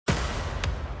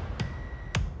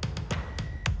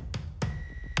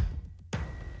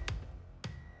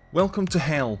Welcome to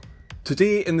Hell.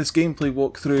 Today in this gameplay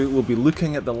walkthrough we'll be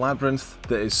looking at the labyrinth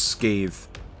that is Scathe.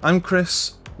 I'm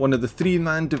Chris, one of the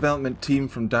 3-man development team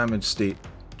from Damage State.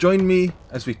 Join me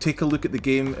as we take a look at the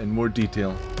game in more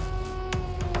detail.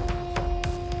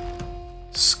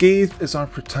 Scathe is our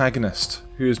protagonist,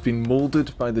 who has been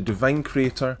moulded by the Divine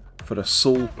Creator for a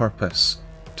sole purpose: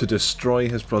 to destroy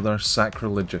his brother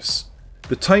Sacrilegious.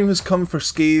 The time has come for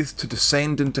Scathe to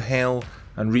descend into Hell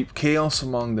and reap chaos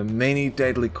among the many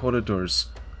deadly corridors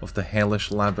of the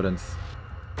hellish labyrinth.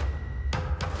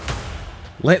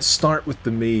 Let's start with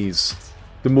the maze.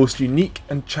 The most unique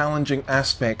and challenging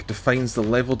aspect defines the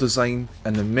level design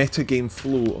and the metagame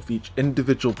flow of each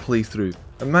individual playthrough.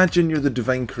 Imagine you're the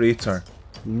Divine Creator,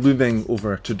 looming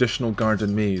over a traditional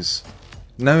garden maze.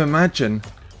 Now imagine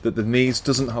that the maze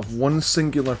doesn't have one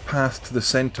singular path to the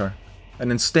centre,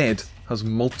 and instead has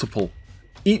multiple.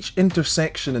 Each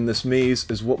intersection in this maze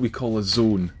is what we call a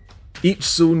zone. Each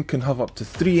zone can have up to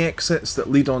 3 exits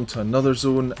that lead on to another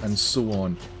zone, and so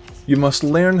on. You must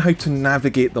learn how to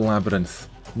navigate the labyrinth.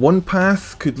 One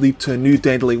path could lead to a new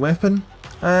deadly weapon,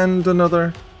 and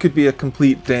another could be a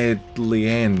complete deadly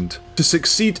end. To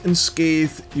succeed in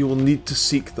Scathe, you will need to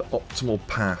seek the optimal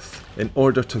path in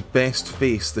order to best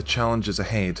face the challenges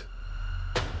ahead.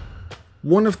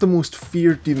 One of the most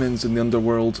feared demons in the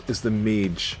underworld is the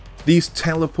Mage. These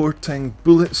teleporting,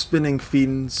 bullet-spinning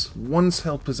fiends once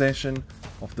held possession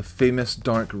of the famous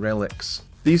Dark Relics.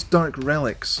 These Dark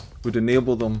Relics would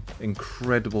enable them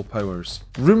incredible powers.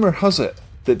 Rumour has it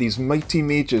that these mighty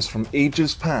mages from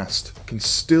ages past can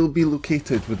still be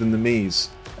located within the maze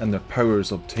and their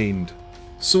powers obtained.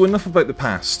 So enough about the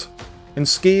past. In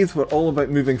Scathe we're all about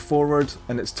moving forward,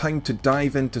 and it's time to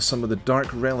dive into some of the Dark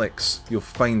Relics you'll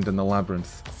find in the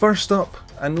labyrinth. First up,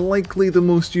 and likely the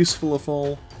most useful of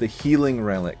all, the Healing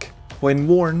Relic. When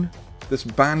worn, this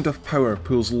band of power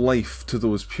pulls life to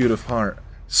those pure of heart.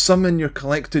 Summon your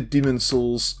collected demon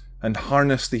souls and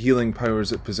harness the healing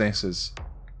powers it possesses.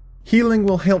 Healing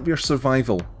will help your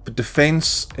survival, but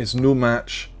defense is no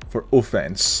match for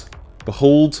offense.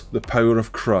 Behold the power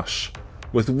of Crush.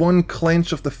 With one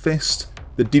clench of the fist,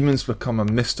 the demons become a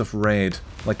mist of red,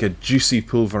 like a juicy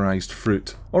pulverized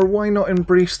fruit. Or why not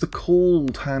embrace the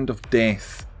cold hand of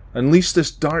death? Unleash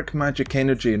this dark magic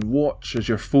energy and watch as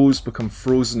your foes become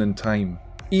frozen in time.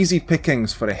 Easy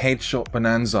pickings for a headshot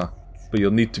bonanza, but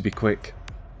you'll need to be quick.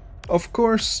 Of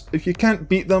course, if you can't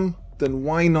beat them, then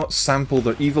why not sample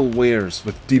their evil wares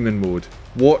with Demon Mode?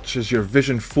 Watch as your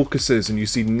vision focuses and you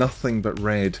see nothing but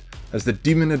red. As the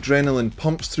demon adrenaline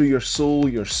pumps through your soul,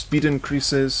 your speed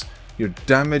increases, your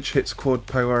damage hits quad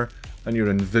power, and you're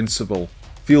invincible.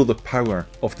 Feel the power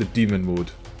of the Demon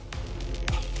Mode.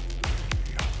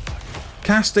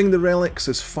 Casting the relics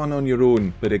is fun on your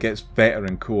own, but it gets better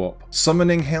in co-op.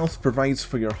 Summoning health provides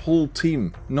for your whole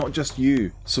team, not just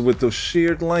you. So with those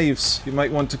shared lives, you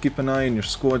might want to keep an eye on your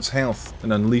squad's health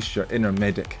and unleash your inner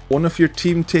medic. One of your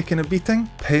team taking a beating?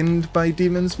 Pinned by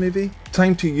demons maybe?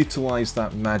 Time to utilise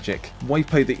that magic.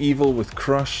 Wipe out the evil with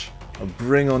Crush, or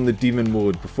bring on the Demon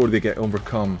Mode before they get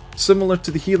overcome. Similar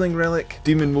to the Healing Relic,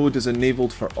 Demon Mode is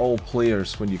enabled for all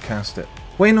players when you cast it.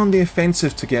 When on the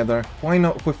offensive together, why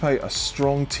not whip out a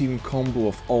strong team combo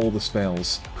of all the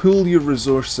spells? Pool your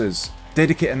resources,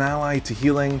 dedicate an ally to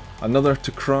healing, another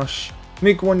to Crush,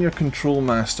 make one your control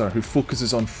master who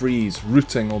focuses on freeze,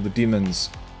 rooting all the demons.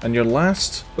 And your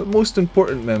last, but most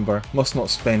important member must not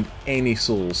spend any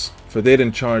souls, for they're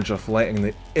in charge of letting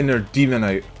the inner demon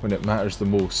out when it matters the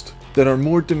most. There are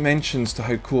more dimensions to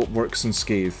how co-op works in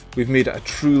Scathe. We've made it a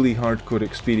truly hardcore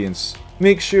experience.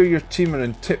 Make sure your team are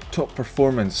in tip-top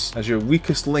performance, as your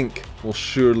weakest link will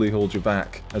surely hold you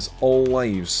back, as all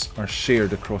lives are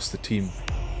shared across the team.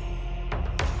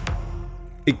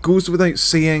 It goes without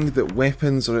saying that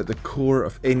weapons are at the core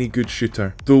of any good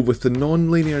shooter, though with the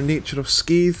non-linear nature of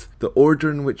Scathe, the order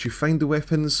in which you find the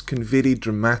weapons can vary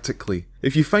dramatically.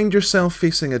 If you find yourself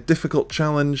facing a difficult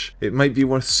challenge, it might be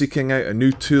worth seeking out a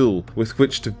new tool with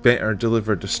which to better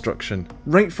deliver destruction.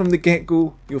 Right from the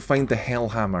get-go, you'll find the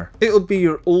Hellhammer. It'll be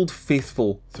your old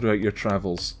faithful throughout your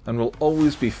travels, and will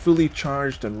always be fully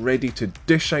charged and ready to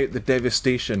dish out the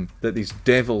devastation that these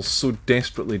devils so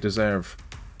desperately deserve.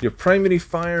 Your primary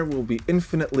fire will be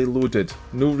infinitely loaded,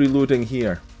 no reloading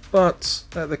here, but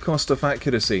at the cost of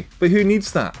accuracy. But who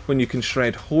needs that when you can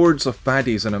shred hordes of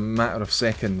baddies in a matter of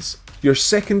seconds? Your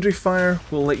secondary fire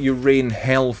will let you rain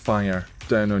hellfire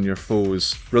down on your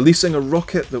foes, releasing a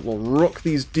rocket that will rock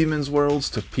these demons' worlds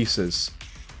to pieces.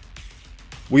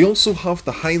 We also have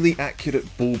the highly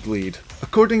accurate bow blade.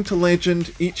 According to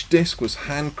legend, each disc was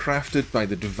handcrafted by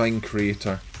the Divine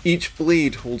Creator. Each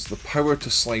blade holds the power to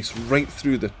slice right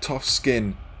through the tough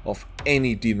skin of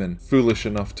any demon foolish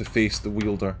enough to face the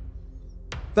wielder.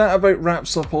 That about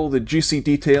wraps up all the juicy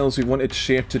details we wanted to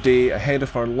share today ahead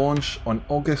of our launch on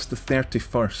August the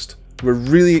 31st. We're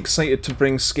really excited to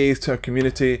bring Scathe to our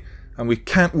community, and we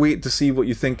can't wait to see what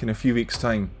you think in a few weeks'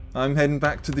 time. I'm heading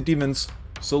back to the demons.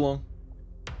 So long.